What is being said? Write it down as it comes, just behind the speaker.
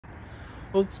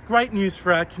Well, it's great news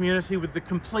for our community with the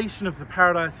completion of the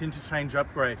Paradise Interchange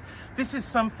upgrade. This is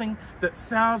something that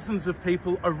thousands of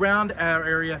people around our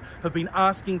area have been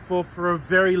asking for a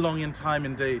very long time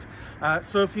indeed.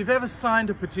 So if you've ever signed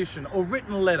a petition or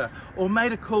written a letter or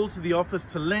made a call to the office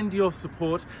to lend your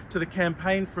support to the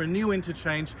campaign for a new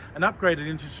interchange, an upgraded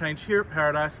interchange here at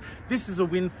Paradise, this is a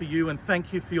win for you, and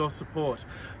thank you for your support.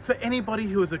 For anybody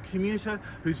who is a commuter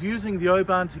who's using the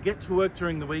O-Bahn to get to work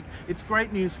during the week, it's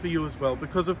great news for you as well,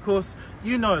 because of course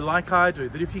you know, like I do,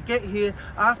 that if you get here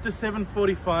after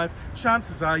 7:45,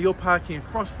 chances are you're parking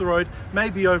across the road,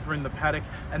 maybe over in the paddock,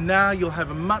 and now you'll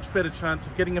have a much better chance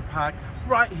of getting a park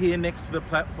right here next to the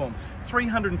platform.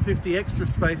 350 extra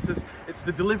spaces. It's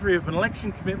the delivery of an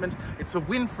election commitment. It's a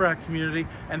win for our community,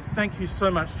 and thank you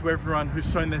so much to everyone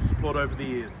who's shown their support over the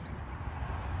years.